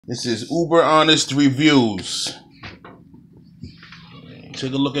This is Uber Honest Reviews.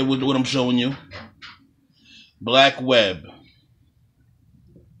 Take a look at what I'm showing you. Blackweb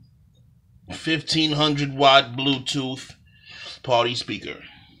 1500 watt Bluetooth party speaker.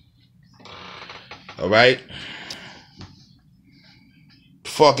 Alright?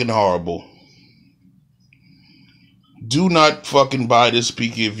 Fucking horrible. Do not fucking buy this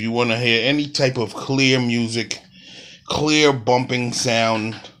speaker if you want to hear any type of clear music, clear bumping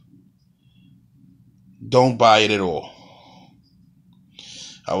sound. Don't buy it at all.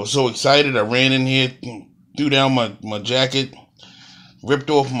 I was so excited. I ran in here, threw down my jacket, ripped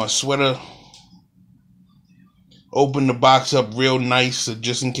off my sweater, opened the box up real nice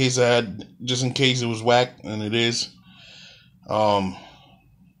just in case it was whack, and it is. All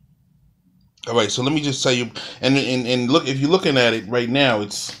right, so let me just tell you, and look, if you're looking at it right now,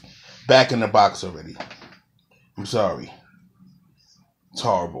 it's back in the box already. I'm sorry. It's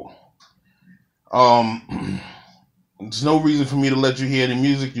horrible. There's no reason for me to let you hear the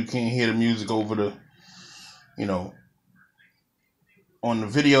music. You can't hear the music over the, on the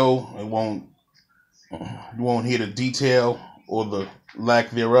video. You won't hear the detail or the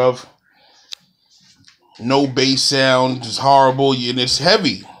lack thereof. No bass sound, just horrible, and it's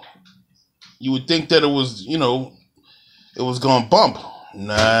heavy. You would think that it was, it was gonna bump.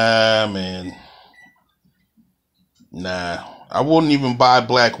 Nah, man. Nah. I wouldn't even buy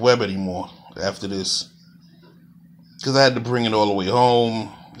Blackweb anymore after this. Because I had to bring it all the way home.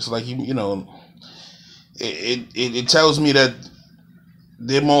 It's like, it tells me that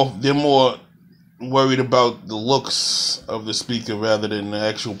they're more worried about the looks of the speaker rather than the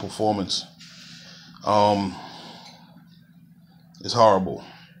actual performance. It's horrible.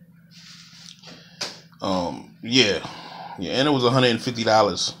 Yeah, and it was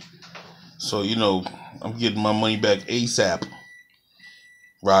 $150. So, I'm getting my money back ASAP.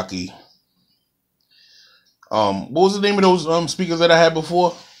 Rocky. What was the name of those speakers that I had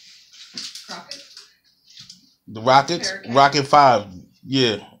before? Rocket? The Rockets? Rocket 5.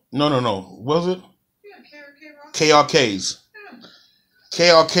 Yeah. No. Was it? Yeah, KRKs. Yeah.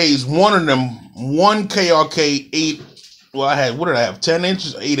 KRKs, one of them, one KRK 8. Well, I had, what did I have? 10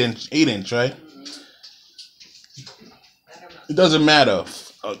 inches? 8 inch, right? It doesn't matter.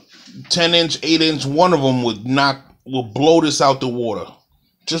 10 inch, 8 inch, one of them will blow this out the water.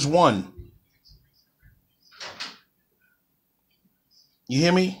 Just one. You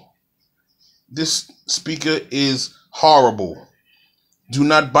hear me? This speaker is horrible. Do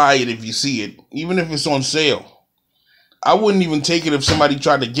not buy it if you see it, even if it's on sale. I wouldn't even take it if somebody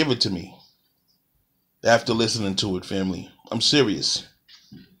tried to give it to me after listening to it, family. I'm serious.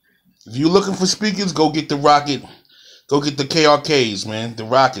 If you're looking for speakers, go get the Rocket. Go get the KRKs, man. The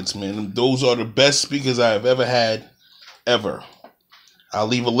Rockets, man. Those are the best speakers I have ever had, ever. I'll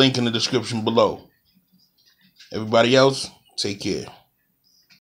leave a link in the description below. Everybody else, take care.